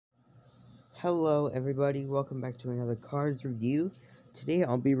Hello everybody, welcome back to another Cars review. Today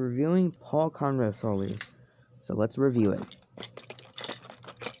I'll be reviewing Paul Conrev Solar. So let's review it.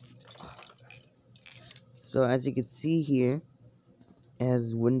 So as you can see here, it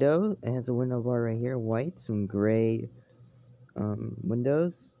has a window bar right here, white, some gray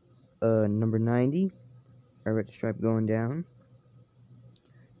windows, number 90, a red stripe going down,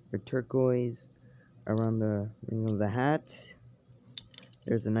 a turquoise around the ring of the hat.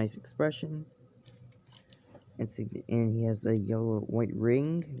 There's a nice expression. And he has a white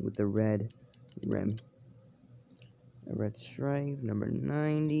ring with a red rim. A red stripe, number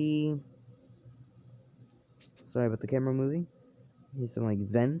 90. Sorry about the camera moving. Here's some like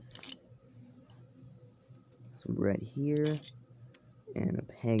vents. Some red here. And a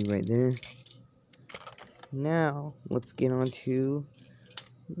peg right there. Now, let's get on to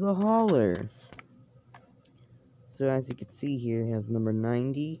the hauler. So as you can see here, it has number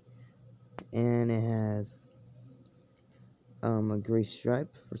 90. And it has a gray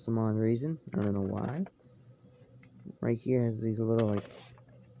stripe for some odd reason. I don't know why. Right here has these little like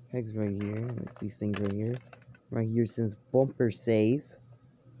pegs right here, like these things right here. Right here says bumper save.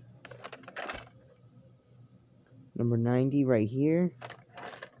 Number 90 right here.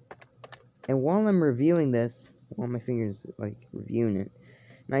 And while I'm reviewing this, while my fingers like reviewing it,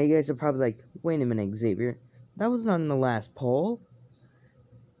 now you guys are probably like, wait a minute, Xavier, that was not in the last poll.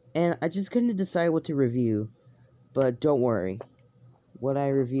 And I just couldn't decide what to review. But don't worry, what I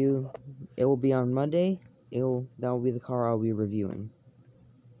review, it will be on Monday. That will be the car I'll be reviewing.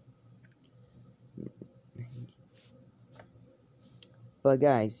 But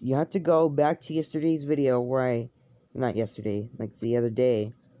guys, you have to go back to yesterday's video where not yesterday, like the other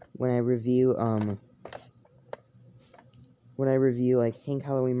day, when I review like Hank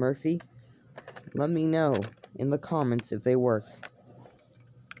Halloween Murphy. Let me know in the comments if they work.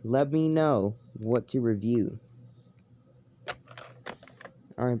 Let me know what to review.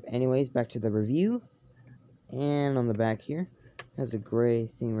 Alright, anyways, back to the review. And on the back here, has a gray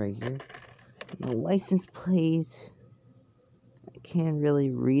thing right here. The license plate, I can't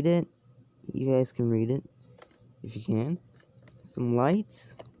really read it. You guys can read it, if you can. Some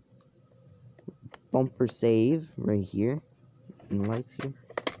lights. Bumper save, right here. And lights here.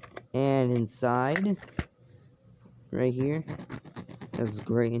 And inside, right here, has a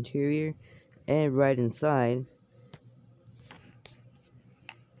gray interior. And right inside,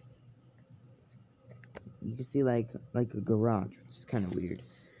 you can see like a garage, which is kind of weird.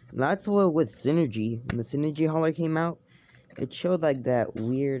 And that's what with Synergy, when the Synergy hauler came out, it showed like that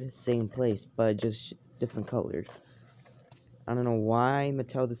weird same place, but just different colors. I don't know why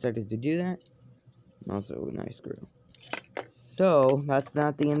Mattel decided to do that. Also a nice grill. So that's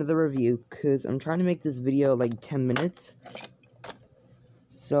not the end of the review, because I'm trying to make this video like 10 minutes.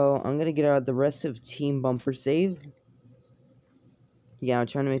 So I'm gonna get out the rest of Team Bumper Save. Yeah, I'm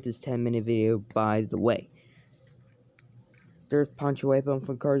trying to make this 10-minute video, by the way. There's Poncho Wipeout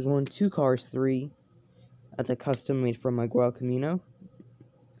from Cars 1 to Cars 3. That's a custom made from my Gual Camino.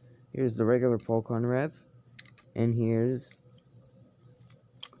 Here's the regular Paul Conrev. And here's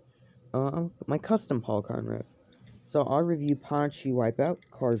my custom Paul Conrev. So I'll review Poncho Wipeout,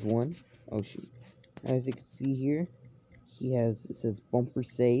 Cars 1. Oh shoot. As you can see here, it says bumper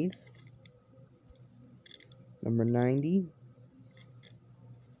save. Number 90.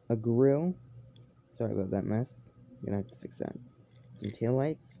 A grill. Sorry about that mess. I'm gonna have to fix that. Some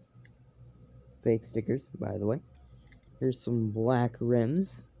taillights. Fake stickers, by the way. Here's some black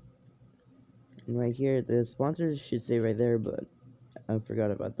rims. And right here, the sponsors should say right there, but I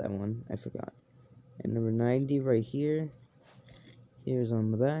forgot about that one. I forgot. And number 90 right here. Here's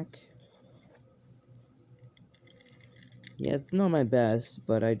on the back. Yeah, it's not my best,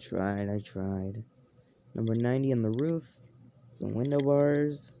 but I tried. Number 90 on the roof. Some window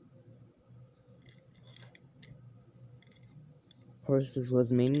bars. Of course, this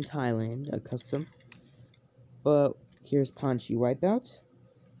was made in Thailand, a custom. But here's Poncho Wipeout.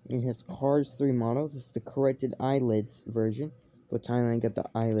 In his Cars 3 model, this is the corrected eyelids version, but Thailand got the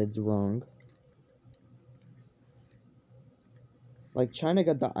eyelids wrong. Like, China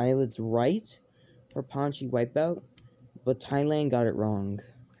got the eyelids right for Poncho Wipeout, but Thailand got it wrong.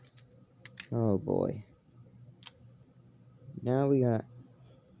 Oh boy. Now we got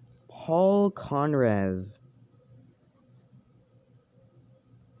Paul Conrev.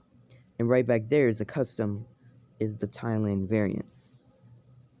 And right back there is a custom, is the Thailand variant.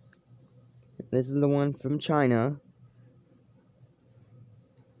 This is the one from China.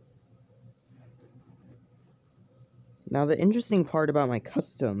 Now the interesting part about my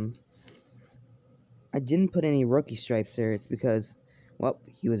custom, I didn't put any rookie stripes there. It's because Well,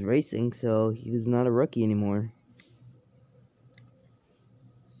 he was racing, so he was not a rookie anymore.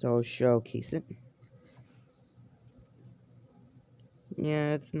 So I'll showcase it.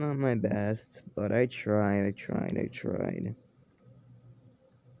 Yeah, it's not my best, but I tried.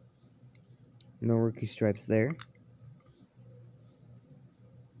 No rookie stripes there.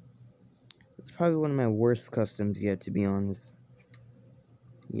 It's probably one of my worst customs yet, to be honest.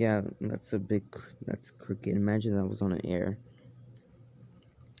 Yeah, that's crooked. Imagine that was on an air.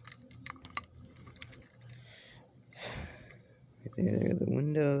 Right there are the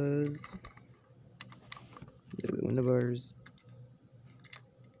windows. There are the window bars.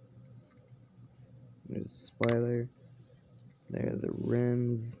 There's a spoiler. There are the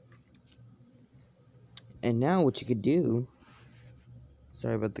rims. And now what you could do,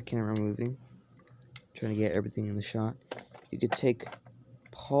 sorry about the camera moving, trying to get everything in the shot. You could take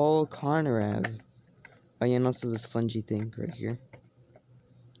Paul Conrev. Oh yeah, and also this fungy thing right here.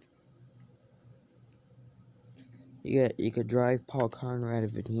 You could drive Paul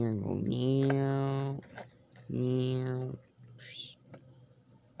Conrev in here and go meow, meow,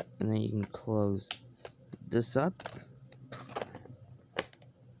 and then you can close this up.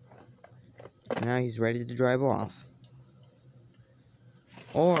 And now he's ready to drive off.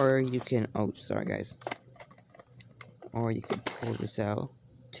 Or you can, oh sorry guys. Or you could pull this out,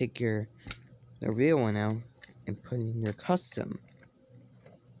 take the real one out, and put in your custom.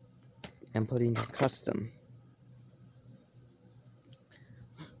 And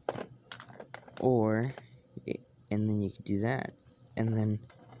or, and then you could do that. And then,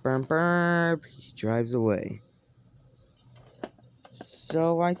 burp, he drives away.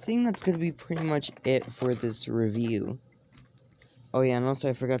 So, I think that's going to be pretty much it for this review. Oh yeah, and also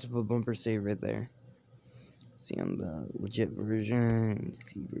I forgot to put bumper save right there. See on the legit version,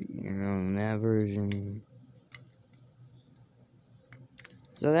 see on that version.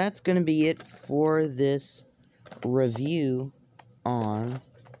 So that's going to be it for this review on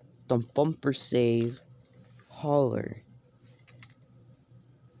the bumper save hauler.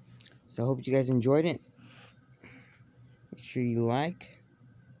 So I hope you guys enjoyed it. Make sure you like,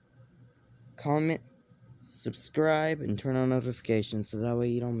 comment, subscribe, and turn on notifications so that way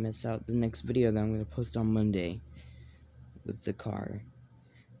you don't miss out the next video that I'm going to post on Monday with the car.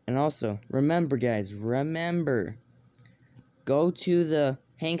 And also, remember guys, go to the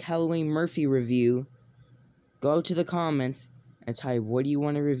Hank Halloween Murphy review, go to the comments, and type what do you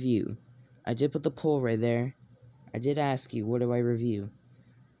want to review. I did put the poll right there. I did ask you, what do I review?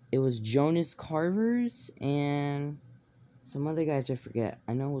 It was Jonas Carvers and some other guys I forget.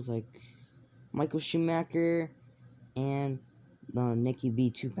 I know it was like Michael Schumacher and Nikki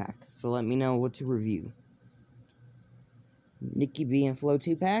B 2-pack. So let me know what to review. Nikki B and Flo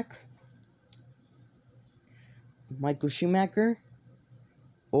 2-pack, Michael Schumacher,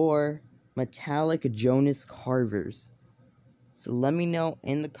 or Metallic Jonas Carvers. So let me know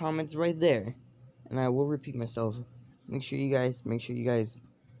in the comments right there. And I will repeat myself. Make sure you guys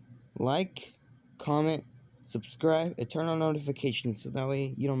like, comment, subscribe, and turn on notifications so that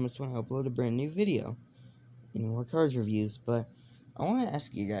way you don't miss when I upload a brand new video. You know, more cars reviews. But I want to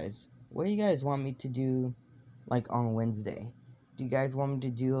ask you guys, what do you guys want me to do, like, on Wednesday? Do you guys want me to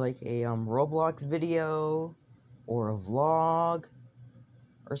do, like, a Roblox video, or a vlog,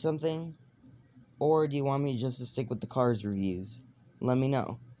 or something? Or do you want me just to stick with the cars reviews? Let me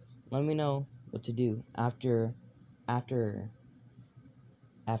know. Let me know what to do after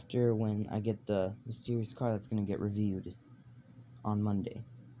when I get the mysterious car that's going to get reviewed on Monday.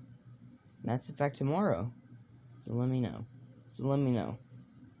 And that's in fact tomorrow. So let me know. So let me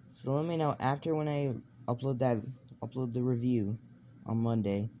know after when I upload the review on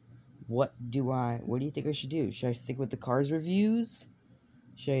Monday. What do you think I should do? Should I stick with the cars reviews?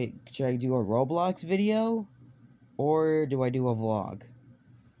 Should I do a Roblox video? Or do I do a vlog?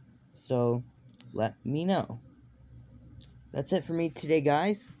 So let me know. That's it for me today,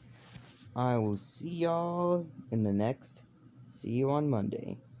 guys. I will see y'all in the next. See you on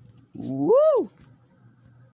Monday. Woo!